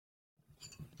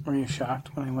Were you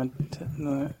shocked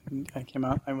when I came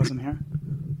out? I wasn't here.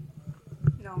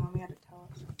 No, Mommy had to tell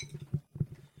us.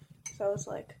 So I was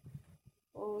like,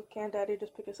 "Oh, can't Daddy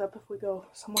just pick us up if we go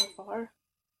somewhere far?"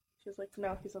 She was like,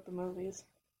 "No, he's at the movies."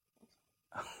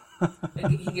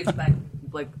 He gets back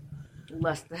like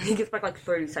he gets back like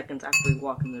 30 seconds after we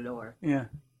walk in the door. Yeah.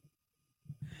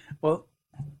 Well,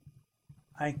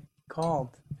 I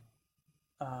called.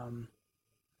 You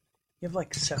have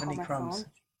like 70 Call my crumbs.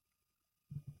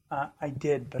 phone? I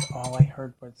did, but all I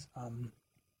heard was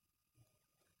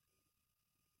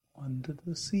under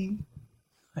the sea.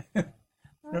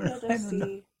 Under the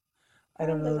sea. I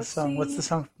don't know the song. sea. What's the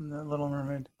song from The Little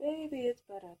Mermaid? Baby, it's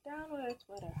better down where it's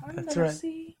wetter. Under That's the right.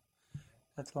 sea.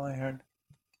 That's all I heard.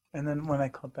 And then when I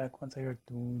called back once, I heard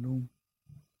doo-doom,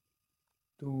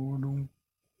 doo-doom,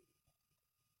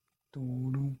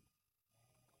 doo-doom.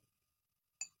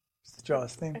 It's the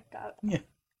Jaws theme. I got it. Yeah.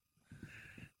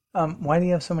 Why do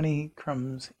you have so many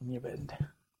crumbs in your bed?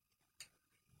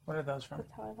 What are those from?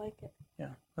 That's how I like it.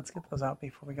 Yeah, let's get those out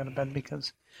before we go to bed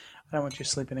because I don't want you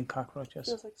sleeping in cockroaches.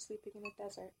 Feels like sleeping in a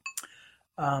desert.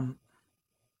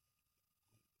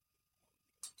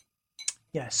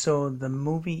 Yeah, so the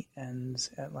movie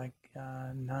ends at like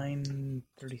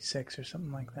 9:36 or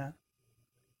something like that.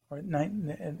 Or at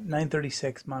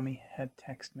 9:36, Mommy had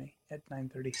texted me. At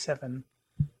 9:37,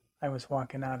 I was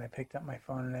walking out. I picked up my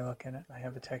phone and I look at it. And I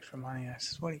have a text from Mommy. I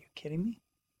says, "What, are you kidding me?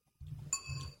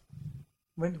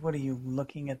 What are you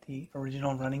looking at the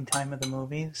original running time of the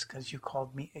movies? Because you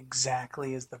called me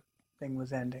exactly as the thing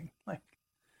was ending. Like,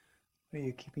 what are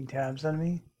you keeping tabs on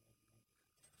me?"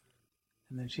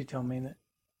 And then she told me that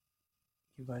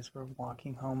you guys were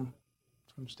walking home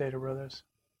from Stater Brothers.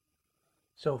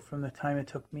 So from the time it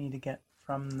took me to get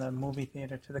from the movie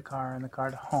theater to the car and the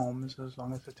car to home is as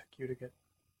long as it took you to get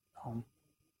home.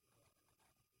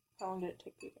 How long did it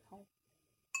take you to get home?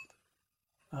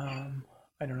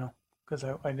 I don't know, because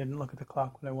I didn't look at the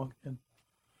clock when I walked in.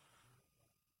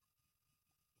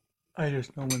 I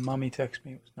just know when Mommy texted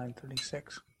me it was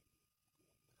 9:36.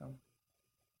 So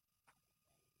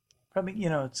probably,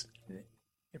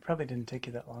 it probably didn't take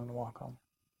you that long to walk home.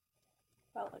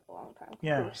 Felt like a long time.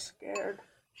 Yeah. I was scared.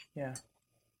 Yeah,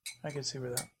 I could see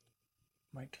where that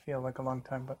might feel like a long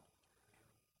time, but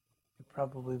it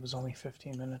probably was only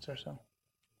 15 minutes or so.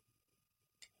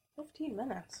 15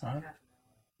 minutes? Uh-huh.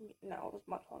 No, it was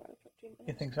much longer than 15 minutes.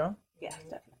 You think so? Yeah,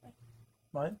 definitely.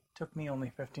 Well, it took me only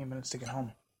 15 minutes to get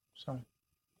home, so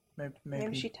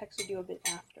Maybe she texted you a bit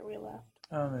after we left.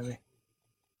 Oh, maybe.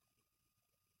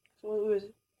 So it was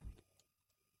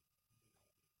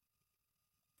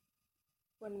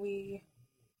when we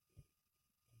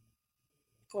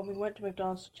went to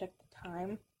McDonald's to check the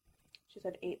time. She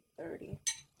said 8:30,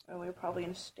 and we were probably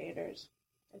in Staters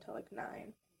until like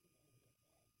 9.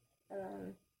 And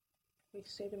then we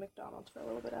stayed at McDonald's for a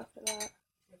little bit after that.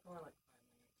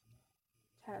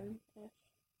 10-ish.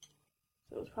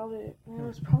 So it was probably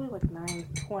like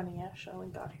 9:20-ish, and we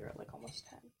got here at like almost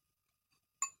 10.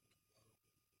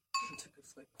 It took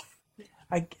us like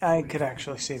I could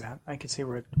actually see that. I could see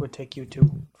where it would take you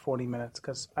to 40 minutes,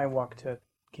 because I walked to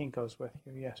Kinko's with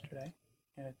you yesterday,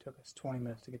 and it took us 20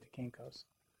 minutes to get to Kinko's.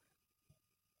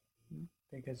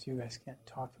 Because you guys can't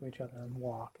talk to each other and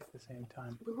walk at the same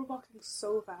time. We were walking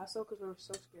so fast, though, because we were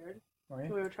so scared. Were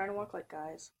you? We were trying to walk like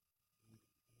guys.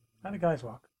 How do guys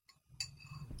walk?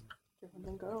 Different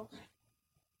than girls.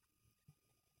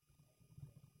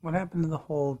 What happened to the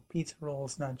whole pizza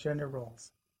rolls, not gender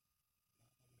roles?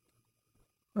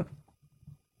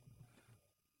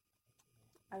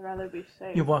 I'd rather be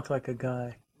safe. You walk like a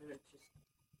guy.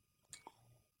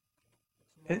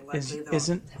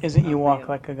 Isn't you walk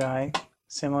like a guy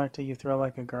similar to you throw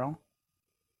like a girl?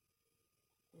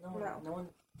 No one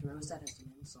throws that as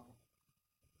an insult.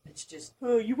 It's just...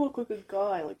 Oh, you walk like a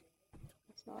guy. Like,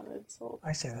 that's not an insult.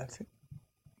 I say that to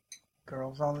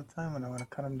girls all the time when I want to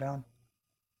cut them down.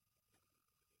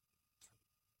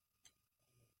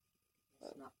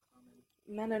 It's not common.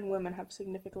 Men and women have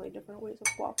significantly different ways of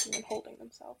walking and holding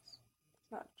themselves.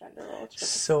 It's not gender role. It's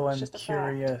just So it's I'm just a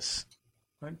curious.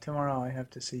 Tomorrow I have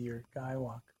to see your guy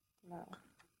walk. No. I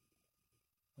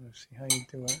want to see how you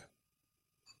do it.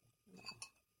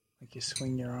 Like you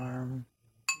swing your arm.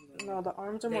 No, the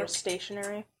arms are more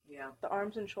stationary. Yeah. The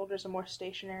arms and shoulders are more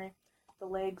stationary. The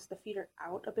legs, the feet are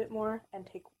out a bit more and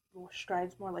take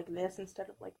strides more like this instead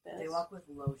of like this. They walk with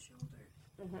low shoulders.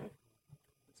 Mm-hmm.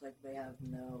 It's like they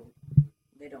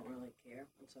don't really care.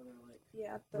 And so they're like...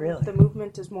 Yeah, Really? The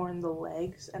movement is more in the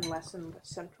legs and less in the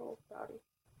central body.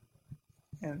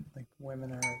 And like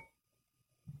women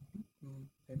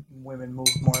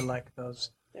move more like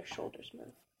those. Their shoulders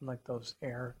move. like those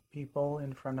air people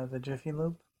in front of the Jiffy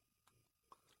Lube?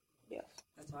 Yes.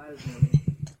 That's why I was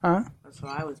moving. Huh? That's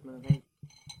why I was moving.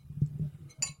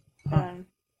 And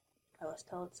I was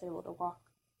telling Sable to walk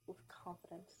with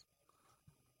confidence.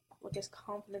 Look as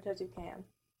confident as you can.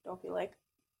 Don't be like,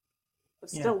 but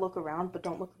still look around, but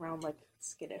don't look around like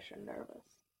skittish and nervous.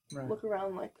 Right. Look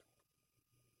around like,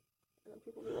 and then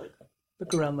people be like,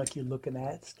 Look around like you're looking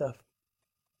at stuff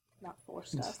not for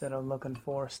stuff. instead of looking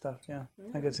for stuff. Yeah,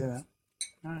 I could see that.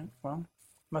 All right, well,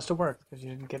 must have worked because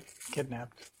you didn't get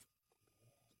kidnapped.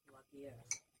 Lucky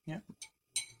ass. Yeah.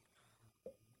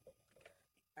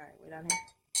 Alright, we done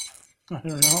here? I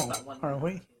don't know. Are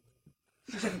we?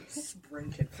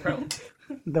 Sprinted from.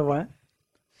 The what?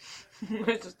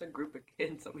 It's just a group of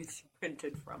kids that we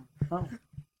sprinted from. Oh.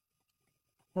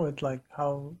 With like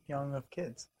how young of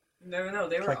kids? No,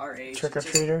 they were Like our age.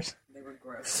 trick-or-treaters? They were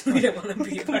gross. We didn't want to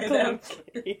be by them.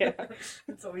 Yeah.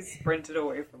 So we sprinted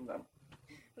away from them.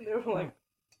 And they were like,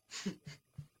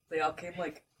 They all came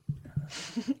like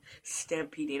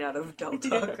stampeding out of Del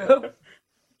Taco.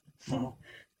 Well,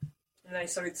 And I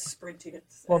started sprinting.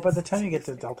 well, by the time you get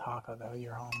to Del Taco, though,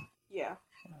 you're home. yeah.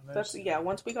 Yeah, That's, yeah,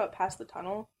 once we got past the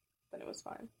tunnel, then it was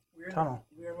fine. Tunnel.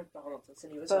 We were in McDonald's and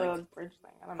Sydney was The like, bridge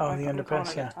thing. I don't know. Oh, why the I'm calling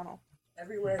underpass, it yeah. a tunnel.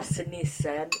 everywhere Sydney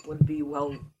said would be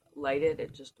well lighted,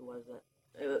 it just wasn't.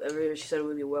 Everywhere she said it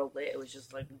would be well lit, it was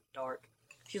just like dark.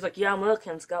 She's like, yeah, I'm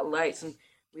looking, it's got lights. And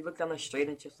we looked down the street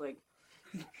and it's just like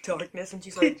darkness. And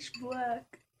she's like, Pitch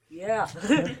black. yeah.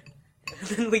 And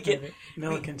then we get,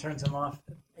 Milliken turns him off.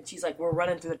 and she's like, we're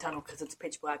running through the tunnel because it's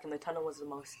pitch black, and the tunnel was the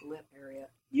most lit area.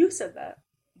 You said that.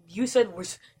 You said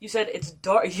it's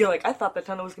dark. You're like, I thought the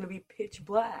tunnel was gonna be pitch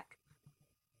black.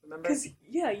 Remember? Because,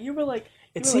 yeah, you were like,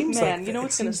 It you were seems like, man, like you know it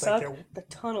what's going to seems like suck? The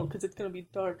tunnel, because it's going to be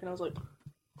dark. And I was like,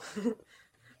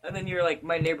 And then you're like,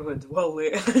 my neighborhood's well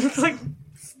lit. It's like,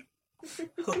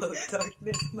 hello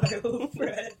darkness, my old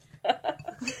friend.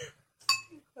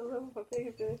 hello, my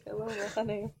baby. Hello, my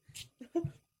honey.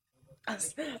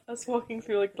 Us walking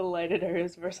through, like, the lighted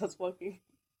areas versus us walking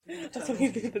through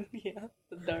the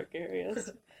dark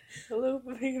areas. Hello,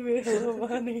 my baby. Hello, my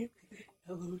honey.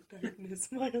 Hello, darkness,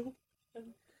 my old friend.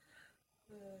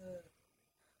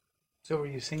 So were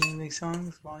you singing these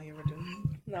songs while you were doing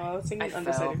it? No, I was singing I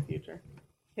Undecided fell. Future.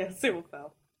 Yeah, Sable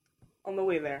fell. On the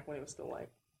way there, when it was still light.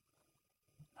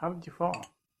 How did you fall?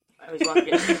 I was walking.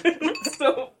 It's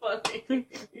so funny.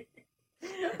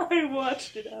 I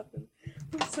watched it happen.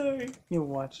 I'm sorry. You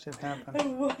watched it I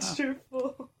happen. watched her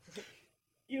fall.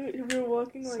 You were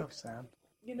walking, like, So sad.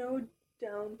 you know,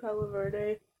 down Palo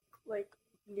Verde, like,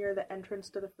 near the entrance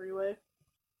to the freeway?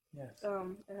 Yes.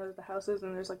 It has the houses,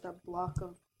 and there's, like, that block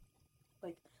of,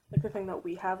 like the thing that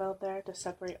we have out there to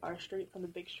separate our street from the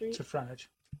big street. It's a frontage.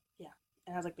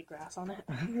 It has, like, the grass on it.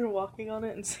 We were walking on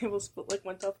it, and Sable's foot, like,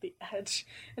 went off the edge,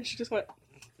 and she just went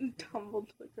and tumbled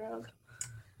to the ground.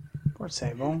 Poor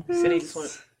Sable. Sydney just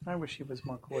went. I wish he was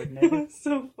more It coordinated. was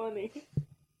so funny.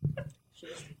 She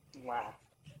just laughed.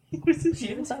 It was She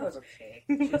even said I was okay.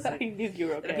 She was I like, knew you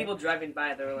were and the okay. people driving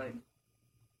by, they were like,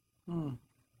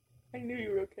 I knew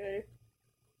you were okay.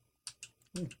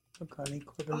 Look, honey,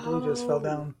 Cliff and Blue just fell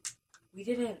down. we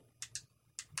didn't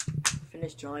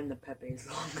finish drawing the Pepes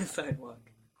along the sidewalk.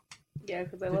 Yeah,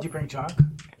 because I Did left. you bring chalk?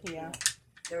 Yeah.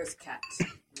 There was cats.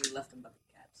 We left them by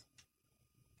the cats.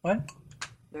 What?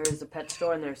 There is a pet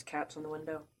store and there's cats on the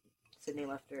window. Sydney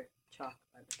left her chalk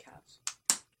by the cats.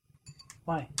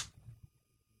 Why?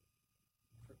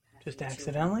 For pet Just children.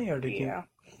 accidentally, or did Yeah.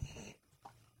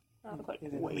 I was like, you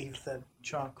didn't wait. leave the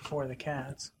chalk for the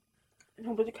cats?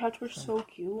 No, but the cats were so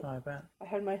cute. Oh, I bet. I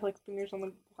had my, like, fingers on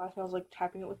the glass, and I was, like,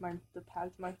 tapping it with the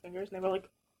pads of my fingers, and they were, like...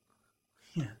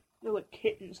 Yeah. They were, like,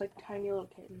 kittens, like, tiny little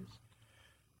kittens.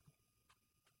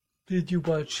 Did you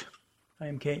watch I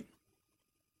Am Kate?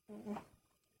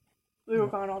 We were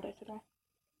gone all day today.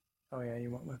 Oh, yeah, you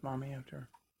went with Mommy after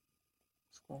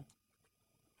school.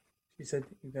 She said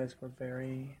that you guys were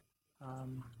very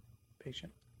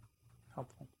patient,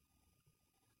 helpful.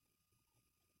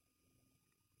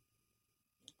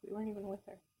 We weren't even with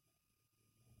her.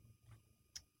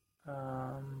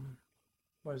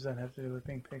 What does that have to do with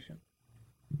being patient?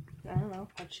 I don't know.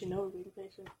 How'd she know we were being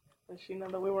patient? Did she know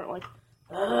that we weren't like,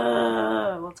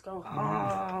 let's go home?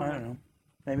 I don't know.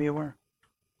 Maybe you were.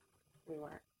 We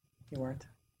weren't. You weren't.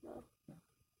 No.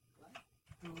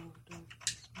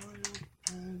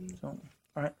 So,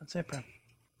 all right, let's say a prayer.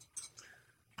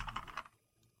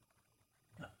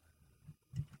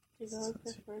 You go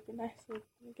to work a nice week.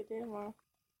 Make a day tomorrow.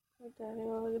 With Daddy,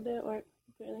 we'll look a day at work.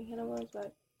 Feeling hit on one's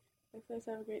back. Let's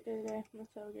have a great day today.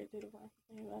 Let's have a great day tomorrow.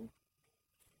 Amen.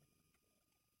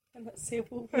 And let's say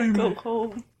we'll go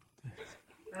home.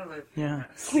 I live. Yeah.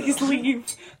 Please leave.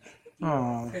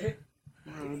 Oh.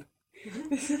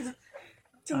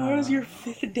 Tomorrow's your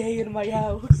 5th day in my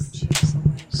house.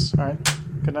 All right.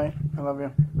 Good night. I love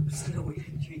you. There's no way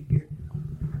to treat here.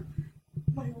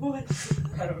 My what?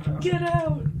 I don't know. Get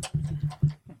out.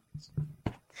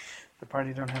 The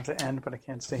party don't have to end, but I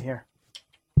can't stay here.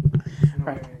 No All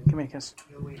right. way. Give me a kiss.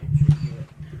 No way to treat your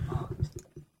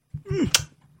aunt.